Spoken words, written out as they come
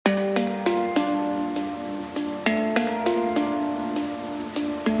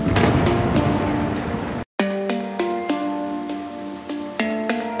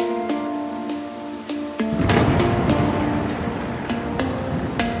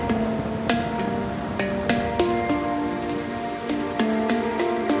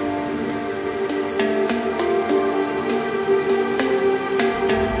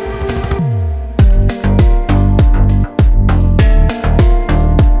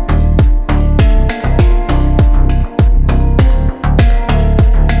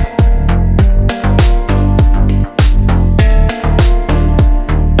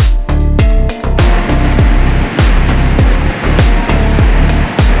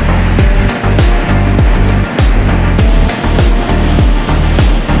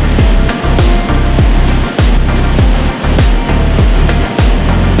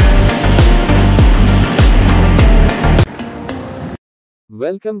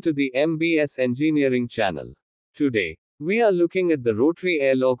Welcome to the MBS Engineering channel. Today, we are looking at the rotary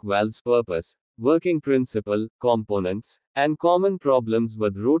airlock valve's purpose, working principle, components, and common problems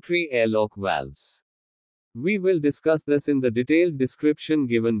with rotary airlock valves. We will discuss this in the detailed description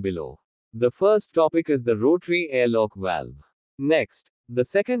given below. The first topic is the rotary airlock valve. Next, the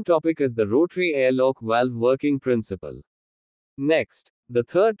second topic is the rotary airlock valve working principle. Next, the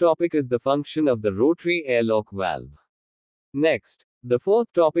third topic is the function of the rotary airlock valve. Next, the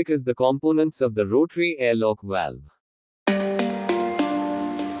fourth topic is the components of the rotary airlock valve.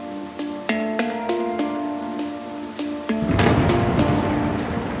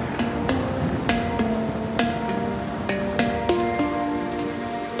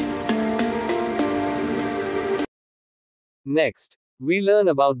 Next, we learn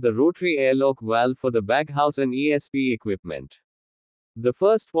about the rotary airlock valve for the baghouse and ESP equipment. The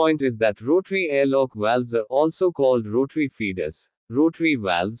first point is that rotary airlock valves are also called rotary feeders, rotary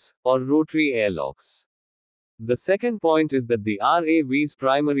valves, or rotary airlocks. The second point is that the RAV's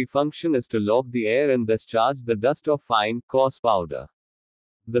primary function is to lock the air and discharge the dust or fine, coarse powder.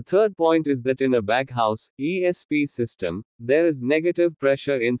 The third point is that in a baghouse, ESP system, there is negative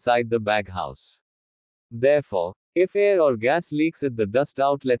pressure inside the baghouse. Therefore, if air or gas leaks at the dust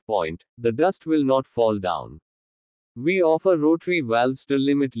outlet point, the dust will not fall down. We offer rotary valves to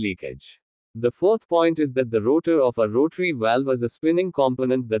limit leakage. The fourth point is that the rotor of a rotary valve is a spinning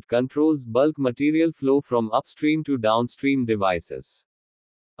component that controls bulk material flow from upstream to downstream devices.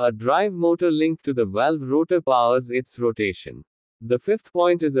 A drive motor linked to the valve rotor powers its rotation. The fifth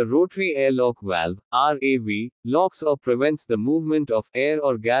point is a rotary airlock valve, RAV, locks or prevents the movement of air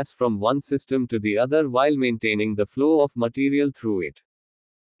or gas from one system to the other while maintaining the flow of material through it.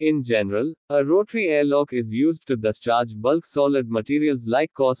 In general, a rotary airlock is used to discharge bulk solid materials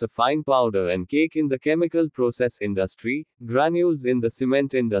like coarse fine powder and cake in the chemical process industry, granules in the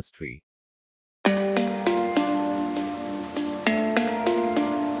cement industry.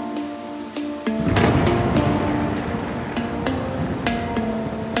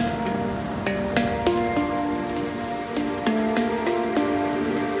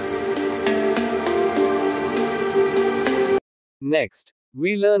 Next,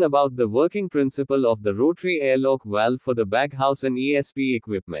 we learn about the working principle of the rotary airlock valve for the baghouse and ESP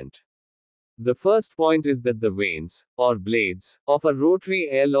equipment. The first point is that the vanes, or blades, of a rotary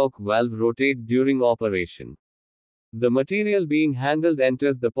airlock valve rotate during operation. The material being handled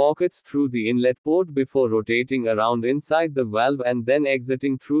enters the pockets through the inlet port before rotating around inside the valve and then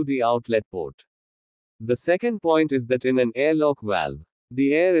exiting through the outlet port. The second point is that in an airlock valve,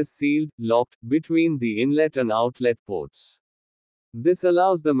 the air is sealed, locked, between the inlet and outlet ports. This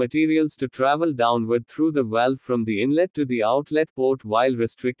allows the materials to travel downward through the valve from the inlet to the outlet port while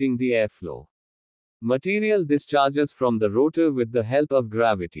restricting the airflow. Material discharges from the rotor with the help of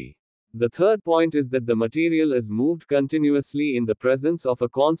gravity. The third point is that the material is moved continuously in the presence of a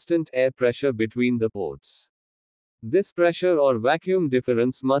constant air pressure between the ports. This pressure or vacuum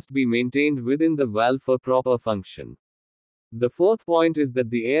difference must be maintained within the valve for proper function. The fourth point is that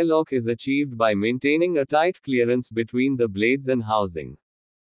the airlock is achieved by maintaining a tight clearance between the blades and housing.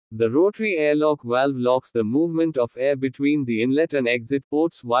 The rotary airlock valve locks the movement of air between the inlet and exit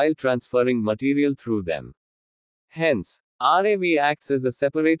ports while transferring material through them. Hence, RAV acts as a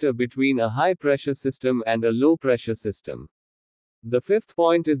separator between a high-pressure system and a low-pressure system. The fifth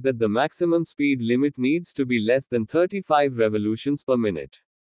point is that the maximum speed limit needs to be less than 35 revolutions per minute.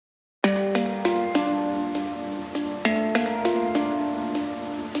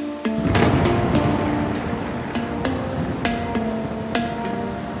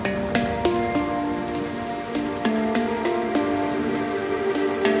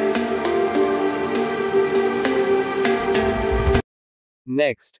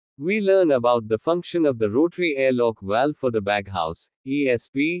 Next, we learn about the function of the rotary airlock valve for the baghouse,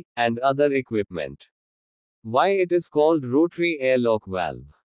 ESP, and other equipment. Why it is called rotary airlock valve.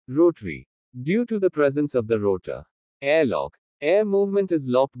 Rotary. Due to the presence of the rotor. Airlock. Air movement is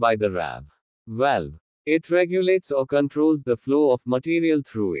locked by the RAV. Valve. It regulates or controls the flow of material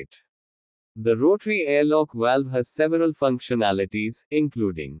through it. The rotary airlock valve has several functionalities,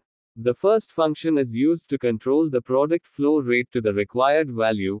 including: the first function is used to control the product flow rate to the required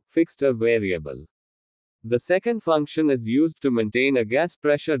value, fixed or variable. The second function is used to maintain a gas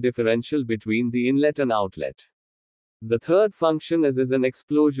pressure differential between the inlet and outlet. The third function is an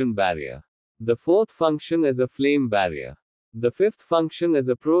explosion barrier. The fourth function is a flame barrier. The fifth function is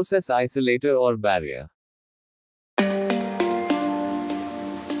a process isolator or barrier.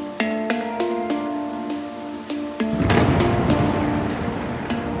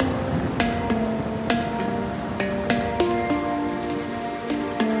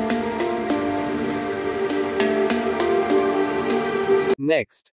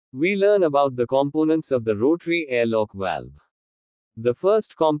 Next, we learn about the components of the rotary airlock valve. The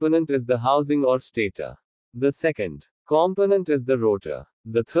first component is the housing or stator. The second component is the rotor.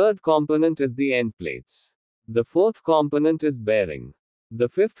 The third component is the end plates. The fourth component is bearing. The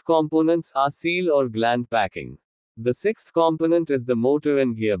fifth components are seal or gland packing. The sixth component is the motor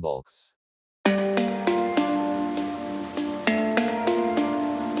and gearbox.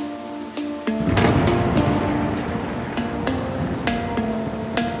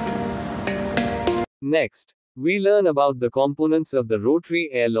 Next, we learn about the components of the rotary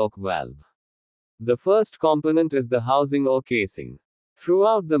airlock valve. The first component is the housing or casing.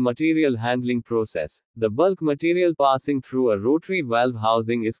 Throughout the material handling process, the bulk material passing through a rotary valve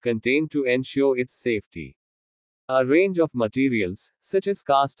housing is contained to ensure its safety. A range of materials, such as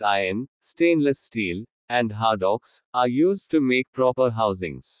cast iron, stainless steel, and hardox, are used to make proper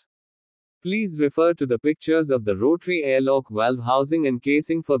housings. Please refer to the pictures of the rotary airlock valve housing and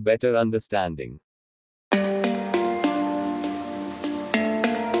casing for better understanding.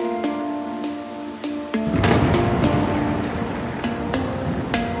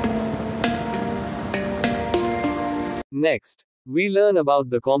 Next, we learn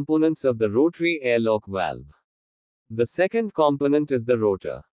about the components of the rotary airlock valve. The second component is the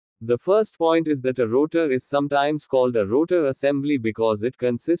rotor. The first point is that a rotor is sometimes called a rotor assembly because it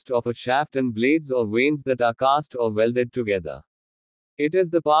consists of a shaft and blades or vanes that are cast or welded together. It is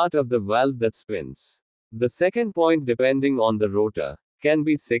the part of the valve that spins. The second point, depending on the rotor, can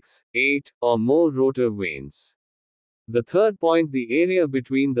be 6, 8, or more rotor vanes. The third point, the area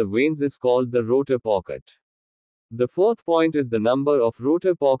between the vanes, is called the rotor pocket. The fourth point is the number of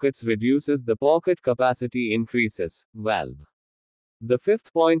rotor pockets reduces, the pocket capacity increases, valve. The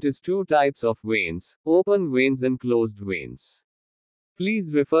fifth point is two types of vanes, open vanes and closed vanes.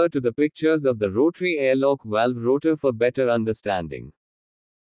 Please refer to the pictures of the rotary airlock valve rotor for better understanding.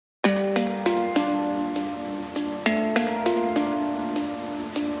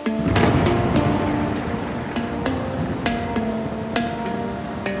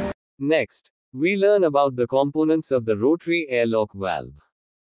 Next, we learn about the components of the rotary airlock valve.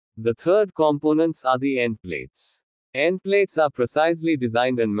 The third components are the end plates. End plates are precisely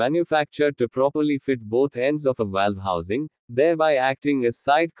designed and manufactured to properly fit both ends of a valve housing, thereby acting as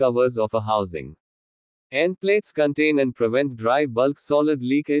side covers of a housing. End plates contain and prevent dry bulk solid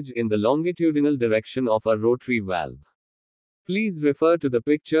leakage in the longitudinal direction of a rotary valve. Please refer to the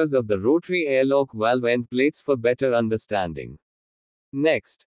pictures of the rotary airlock valve end plates for better understanding.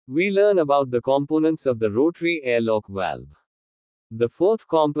 Next, we learn about the components of the rotary airlock valve. The fourth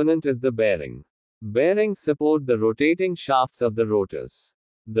component is the bearing. Bearings support the rotating shafts of the rotors.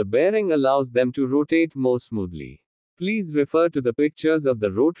 The bearing allows them to rotate more smoothly. Please refer to the pictures of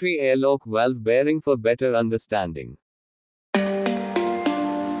the rotary airlock valve bearing for better understanding.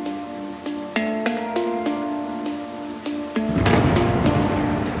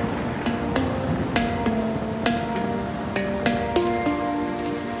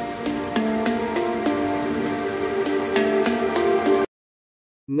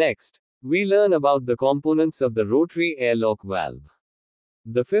 Next, we learn about the components of the rotary airlock valve.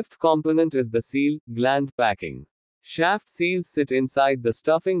 The fifth component is the seal, gland packing. Shaft seals sit inside the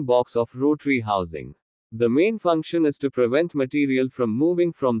stuffing box of rotary housing. The main function is to prevent material from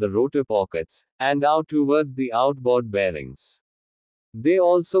moving from the rotor pockets and out towards the outboard bearings. They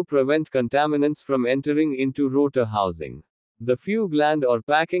also prevent contaminants from entering into rotor housing. The few gland or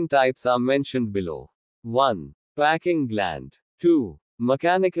packing types are mentioned below. 1. Packing gland. 2.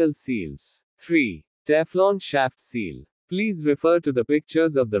 Mechanical seals. 3. Teflon shaft seal. Please refer to the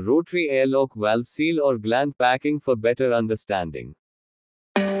pictures of the rotary airlock valve seal or gland packing for better understanding.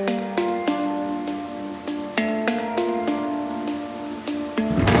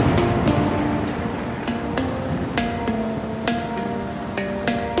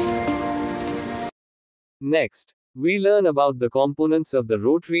 Next, we learn about the components of the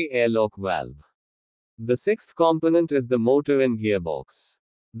rotary airlock valve. The sixth component is the motor and gearbox.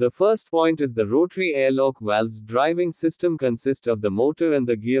 The first point is the rotary airlock valve's driving system consists of the motor and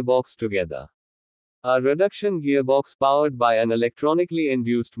the gearbox together. A reduction gearbox powered by an electronically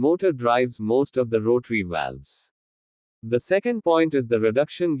induced motor drives most of the rotary valves. The second point is the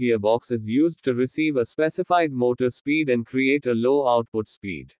reduction gearbox is used to receive a specified motor speed and create a low output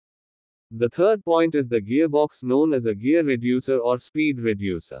speed. The third point is the gearbox known as a gear reducer or speed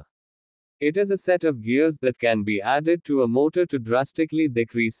reducer. It is a set of gears that can be added to a motor to drastically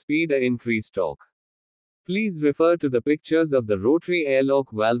decrease speed or increase torque. Please refer to the pictures of the rotary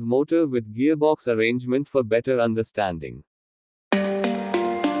airlock valve motor with gearbox arrangement for better understanding.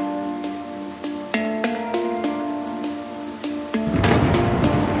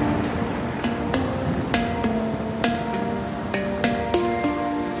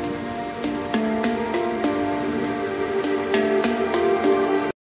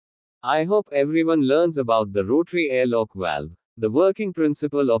 I hope everyone learns about the rotary airlock valve, the working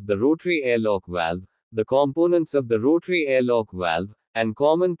principle of the rotary airlock valve, the components of the rotary airlock valve, and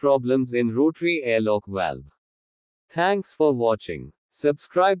common problems in rotary airlock valve. Thanks for watching.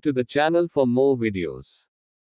 Subscribe to the channel for more videos.